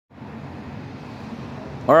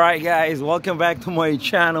Alright guys, welcome back to my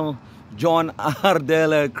channel, John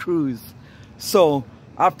Ardela Cruz. So,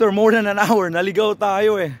 after more than an hour, naligaw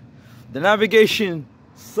tayo eh. The navigation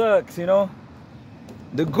sucks, you know.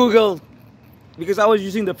 The Google, because I was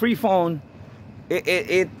using the free phone,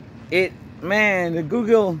 man, the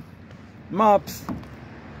Google Maps,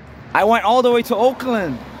 I went all the way to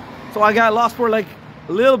Oakland. So I got lost for like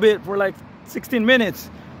a little bit, for like 16 minutes.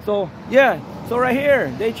 So yeah, so right here,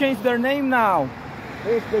 they changed their name now.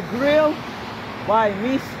 It's the Grill by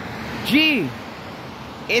Miss G.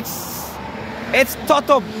 It's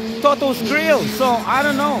Toto's Grill. So I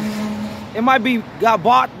don't know. It might be got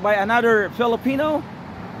bought by another Filipino.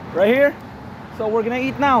 Right here. So we're gonna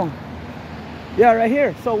eat now. Yeah, right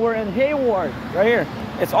here. So we're in Hayward. Right here.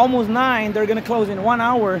 It's almost 9. They're gonna close in 1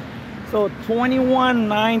 hour. So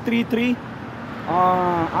 21933.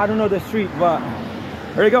 I don't know the street, but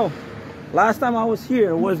there you go. Last time I was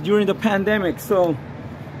here was during the pandemic. So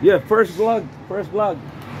yeah, first vlog.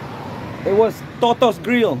 It was Toto's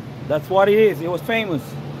Grill. That's what it is. It was famous.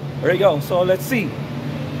 There you go. So let's see.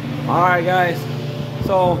 Alright guys.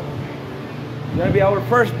 So it's gonna be our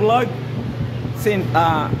first vlog since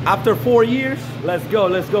after 4 years. Let's go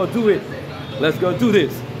do it. Let's go do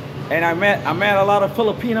this. And I met a lot of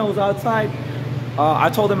Filipinos outside. I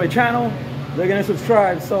told them my channel. They're gonna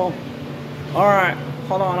subscribe. So alright,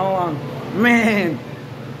 hold on. Man,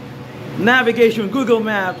 navigation Google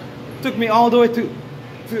Map took me all the way to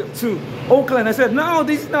Oakland. I said, no,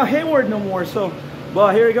 this is not Hayward no more. So,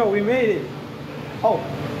 but here we go, we made it. Oh,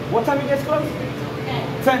 what time it gets closed?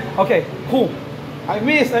 10. Okay, cool. I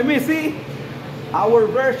miss, see? Our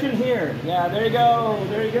version here. Yeah, there you go.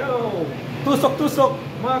 Tusok,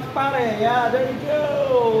 mga pare. Yeah, there you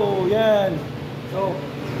go. Yan. So,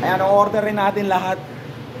 ayan, order rin natin lahat.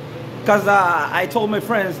 Because I told my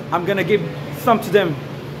friends I'm gonna give some to them.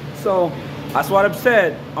 So that's what I've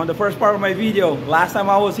said on the first part of my video. Last time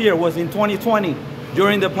I was here was in 2020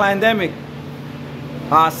 during the pandemic.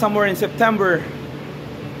 Somewhere in September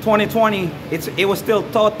 2020, it was still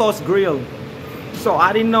Toto's Grill. So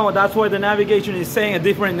I didn't know that's why the navigation is saying a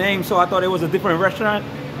different name. So I thought it was a different restaurant,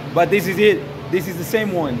 but this is it. This is the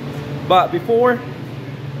same one. But before,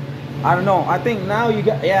 I don't know. I think now you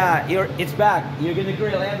got, yeah, it's back. You're gonna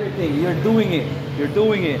grill everything. You're doing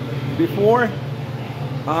it. Before,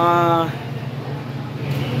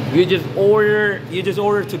 you just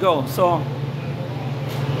order to go. So,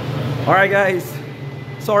 all right, guys.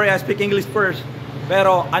 Sorry, I speak English first.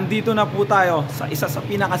 Pero andito na po tayo sa isa sa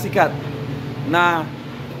pinakasikat na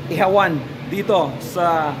ihawan dito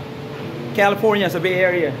sa California, sa Bay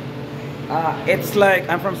Area. It's like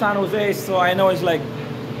I'm from San Jose, so I know it's like.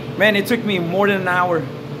 Man, it took me more than an hour.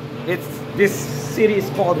 This city is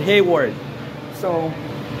called Hayward. So,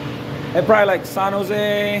 it's probably like San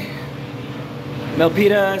Jose,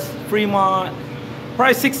 Milpitas, Fremont,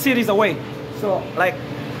 probably 6 cities away. So, like,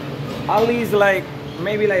 at least like,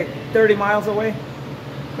 maybe like 30 miles away.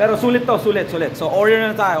 Pero sulit. So, order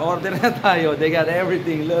na tayo. They got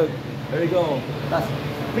everything, look. There you go. That's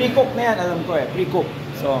pre-cook na yan, alam ko eh, pre-cook.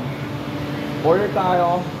 So, order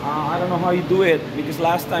tayo. I don't know how you do it because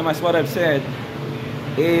last time, as what I've said,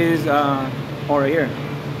 is or here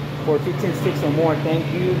for 15 sticks or more. Thank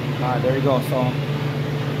you. There you go. So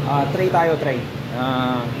tray tayo.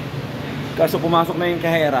 Kaso pumasok na yung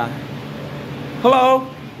kahera. Hello.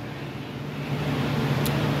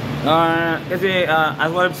 Kasi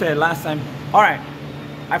as what I've said last time. All right,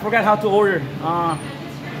 I forgot how to order.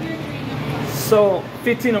 So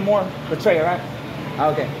 15 or more the tray, right?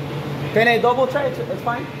 Okay. Can I double tray? It's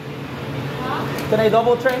fine. Can I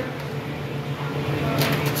double tray?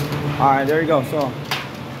 All right, there you go. So,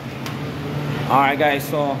 all right, guys.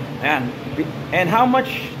 So, and how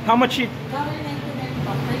much it?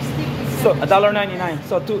 So $1.99.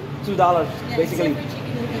 So $2 basically.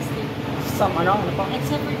 Except for chicken intestine.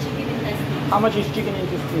 Except for chicken intestine. How much is chicken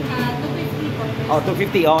intestine? $2.50. Oh,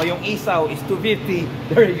 $2.50. Oh, yung isaw is $2.50.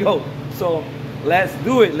 There you go. So let's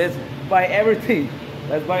do it. Let's buy everything.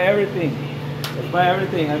 Let's buy everything.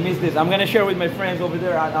 I miss this. I'm gonna share with my friends over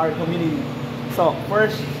there at our community. So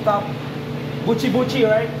first stop, Buchi,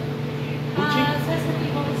 right? Buchi.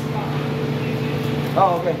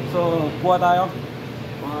 Oh, okay. So kuha tayo.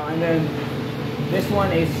 And then this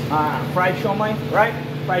one is fried siomai, right?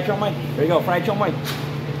 Fried siomai. There you go, fried siomai.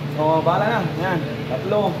 So bala na. Yan.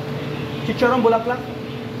 Tatlo. Chicharon bulaklak.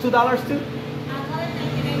 $2 too.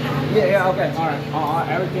 Yeah, okay, all right.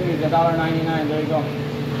 Everything is $1.99. There you go.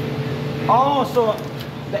 Oh, so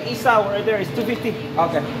the isaw right there is $2.50.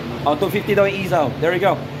 Okay. Oh, $2.50 isaw. There you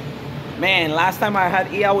go. Man, last time I had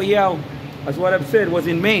iyaw, as what I've said, was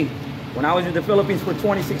in May when I was in the Philippines for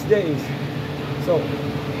 26 days. So,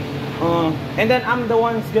 and then I'm the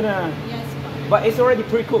one's gonna. Yes po. But it's already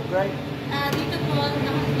pre-cooked, right? Dito po,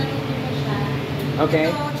 naluto po siya. Okay.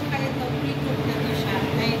 Ito, tsaka ito, pre-cook na to siya.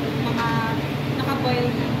 Like, mga naka-boil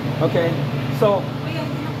na. Okay. So, Kuya,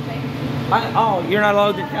 naka-boil. oh, you're not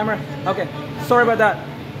allowed in camera? Okay. Sorry about that.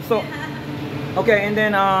 So, okay, and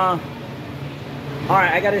then,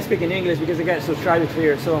 alright, I gotta speak in English because I got subscribers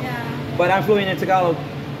here. So, Yeah. but I'm fluent in Tagalog.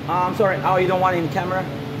 I'm sorry. Oh, you don't want it in camera?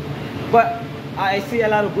 But I see a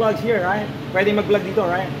lot of vlogs here, right? Pwede mag-vlog dito,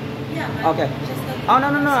 right? Yeah. but Okay. just the- Oh,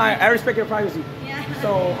 no. I respect your privacy. Yeah.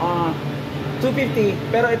 So, 250,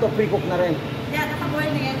 pero ito pre-cook na rin. Yeah, naka-boil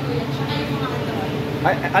na yan, kuya. Tsaka yung mga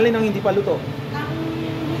ano. Alin ang hindi pa luto?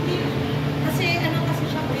 Hindi. Kasi ano kasi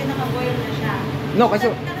siya, kuya, naka-boil na siya. No, kasi...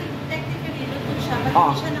 Technically, luto siya, but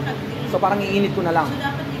Ah. hindi siya naka-green. So, parang iinit ko na lang. So,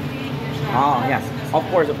 dapat i-green niya siya. Oh, Para yes. mas masarap.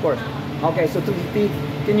 Of course. Okay, so 250.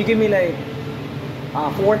 Can you give me like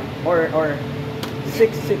 4 or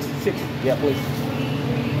 6? Yeah, please.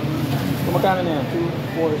 So, magkano na yan? 2,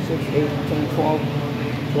 4, 6, 8, 10, 12.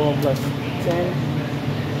 12 plus 10.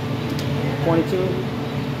 22.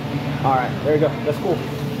 Alright, there you go. That's cool.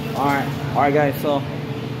 Alright guys, so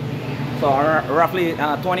roughly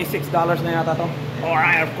 $26 na yata to.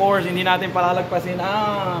 Alright, of course, hindi natin palalagpasin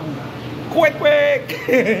ang quick!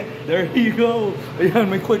 There you go. Ayan,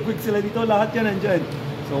 may quick sila dito. Lahat yan nandyan.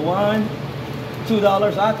 So, $1,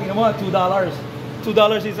 $2. Tingnan mo, $2.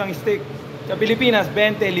 $2 isang steak. Sa Pilipinas,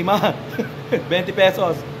 25. 20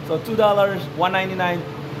 pesos. So, $2, $1.99.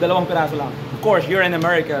 Dalawang piraso lang. Of course, you're in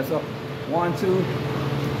America. So, 1, 2,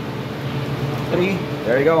 3.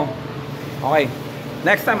 There you go. Okay.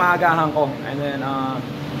 Next time, aagahan ko. And then,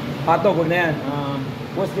 hotdog, huwag na yan.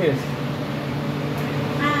 What's this?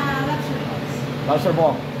 Lobster balls. Lobster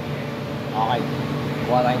ball. Okay.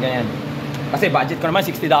 Kuha tayong ganyan. Kasi budget ko naman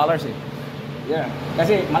 $60 eh. Yeah.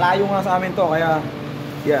 Kasi malayo nga sa amin to. Kaya,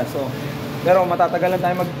 yeah. So, pero matatagalan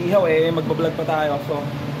tayo mag-ihaw eh. Magbablog pa tayo. So,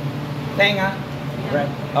 tenga. Right.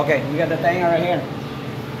 Okay. We got the tenga right here.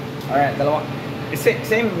 Alright. Dalawa.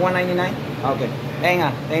 Same, $1.99? Okay.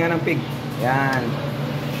 Tenga ng pig. Yan.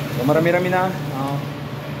 So, marami-rami na.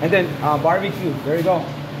 And then, barbecue. There you go.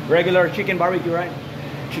 Regular chicken barbecue, right?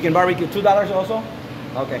 Chicken barbecue. $2 also?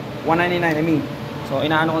 Okay. $1.99, I mean. So,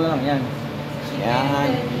 inaano ko na lang. Yan. Chicken Yan.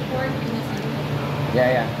 and pork in the center.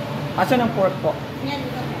 Yeah. Asan ang pork po? Yan,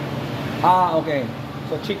 ito. Okay.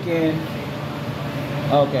 So, chicken.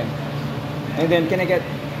 Okay. And then, can I get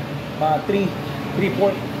 3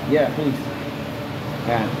 pork? Yeah, please.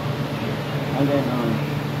 Yan. And then,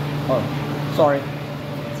 oh, sorry.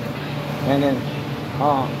 And then,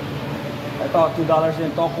 ito, $2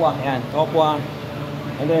 din, tokwa. Yan, tokwa.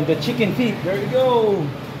 And then the chicken feet, there you go.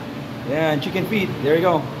 Yan, chicken feet, there you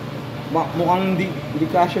go. Mukhang hindi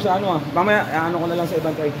kasya sa ano ah. Mamaya, ano ko na lang sa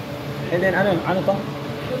ibang tray. And then, ano to?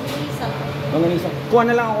 Longganisa. Kuha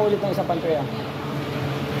na lang ako ulit ng isang pantry ah.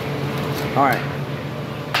 Alright.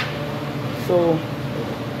 So,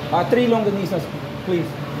 3 longganisas, please.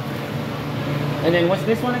 And then, what's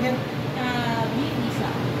this one again? Beef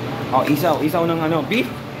isaw. Oh, isaw ng ano, beef?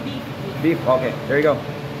 Beef, okay, there you go.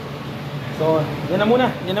 So, yan na muna.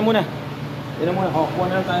 Oh, kuha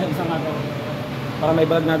na lang tayo isang ato. Para may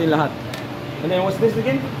balag natin lahat. And then, what's this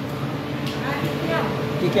again?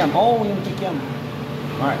 Kikiam. Oh, yung kikiam.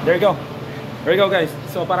 Alright, there you go. There you go, guys.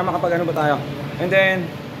 So, para makapag-ano ba tayo. And then,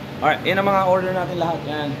 alright, yan ang mga order natin lahat.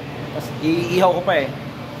 Yan. Tapos, iihaw ko pa eh.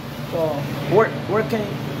 So, where can,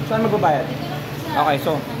 saan magbabayad? Okay,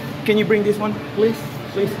 so, can you bring this one, please?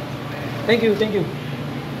 Please. Thank you.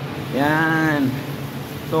 Yan.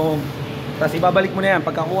 So, tapos ibabalik mo na yan.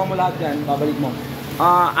 Pagkakuha mo lahat yan, babalik mo.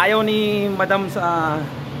 Ayaw ni Madam sa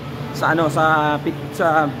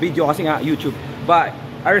video kasi nga YouTube. But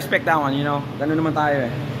I respect that one, you know. Ganun naman tayo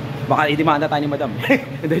eh. Baka idimanda tayo ni Madam.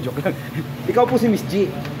 Hindi, joke lang. Ikaw po si Miss G.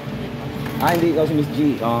 Hindi ikaw si Miss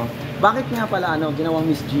G. Bakit nga pala ginawang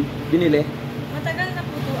Miss G? Binili? Matagal na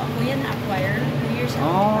po ito ako. Yan na-acquire. 2 years ago.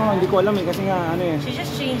 Hindi ko alam eh. Kasi nga ano eh. She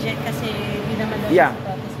just changed it kasi hindi naman daw Yeah.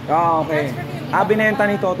 sa Totos. Okay. Binenta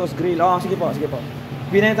ni Totos Grill. Sige po.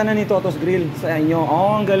 Binenta na ni Totos Grill sa inyo.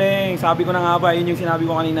 Ang galing. Sabi ko na nga ba, yun yung sinabi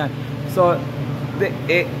ko kanina. So,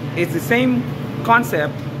 it's the same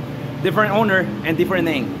concept, different owner, and different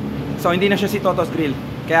name. So, hindi na siya si Totos Grill.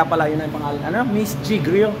 Kaya pala, yun ang pangalan. Miss G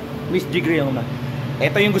Grill? Miss G Grill na.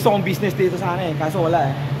 Ito yung gusto kong business dito sana eh. Kaso wala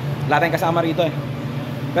eh. Wala tayong kasama rito eh.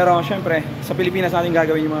 Pero, syempre, sa Pilipinas natin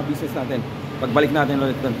gagawin yung mga business natin. Pagbalik natin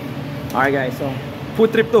ulit doon. Alright guys, so, food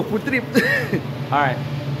trip. Alright.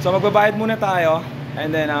 So, magbabayad muna tayo. And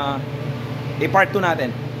then, i-part 2 natin.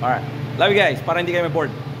 Alright. Love you guys. Para hindi kayo may bored.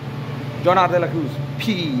 John R. De La Cruz.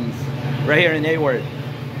 Peace. Right here in Hayward.